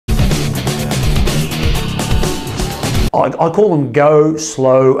I call them go,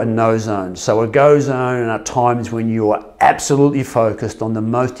 slow and no zones. So a go zone are times when you are absolutely focused on the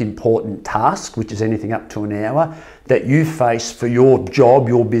most important task, which is anything up to an hour, that you face for your job,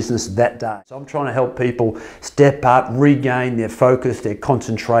 your business that day. So I'm trying to help people step up, regain their focus, their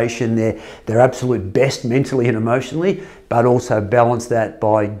concentration, their absolute best mentally and emotionally, but also balance that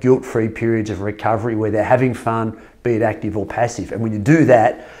by guilt-free periods of recovery where they're having fun, be it active or passive. And when you do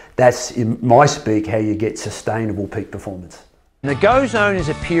that, that's, in my speak, how you get sustainable peak performance. The go zone is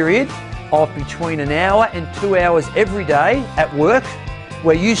a period of between an hour and 2 hours every day at work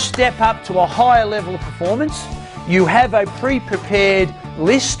where you step up to a higher level of performance. You have a pre-prepared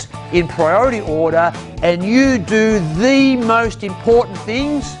list in priority order and you do the most important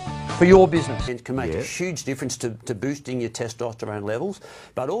things for your business. It can make a huge difference to boosting your testosterone levels,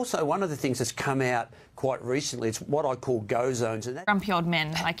 but also one of the things that's come out quite recently, it's what I call go zones. And grumpy old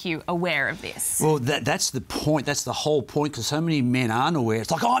men like you aware of this? Well, that's the point, that's the whole point, because so many men aren't aware.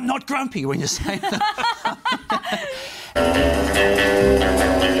 It's like, oh, I'm not grumpy when you say that.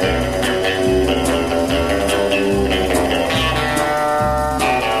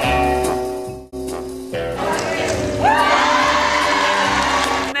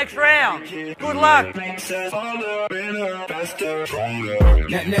 Next round. Good luck. That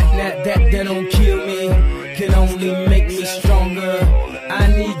don't kill me, can only make me stronger. I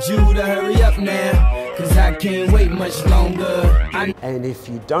need you to hurry up now, cause I can't wait much longer. And if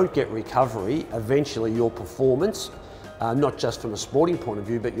you don't get recovery, eventually your performance, not just from a sporting point of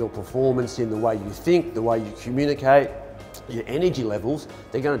view, but your performance in the way you think, the way you communicate, your energy levels,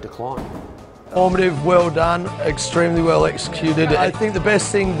 they're going to decline. Formative, well done, extremely well executed. I think the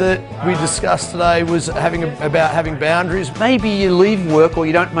best thing that we discussed today was about having boundaries. Maybe you leave work or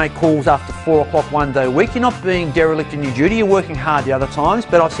you don't make calls after 4 o'clock one day a week. You're not being derelict in your duty, you're working hard the other times,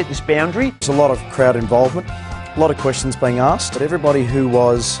 but I've set this boundary. There's a lot of crowd involvement, a lot of questions being asked, but everybody who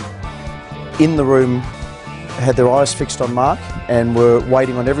was in the room had their eyes fixed on Mark and were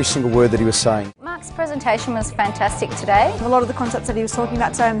waiting on every single word that he was saying. Mark's presentation was fantastic today. A lot of the concepts that he was talking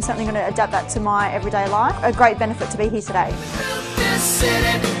about, so I'm certainly going to adapt that to my everyday life. A great benefit to be here today.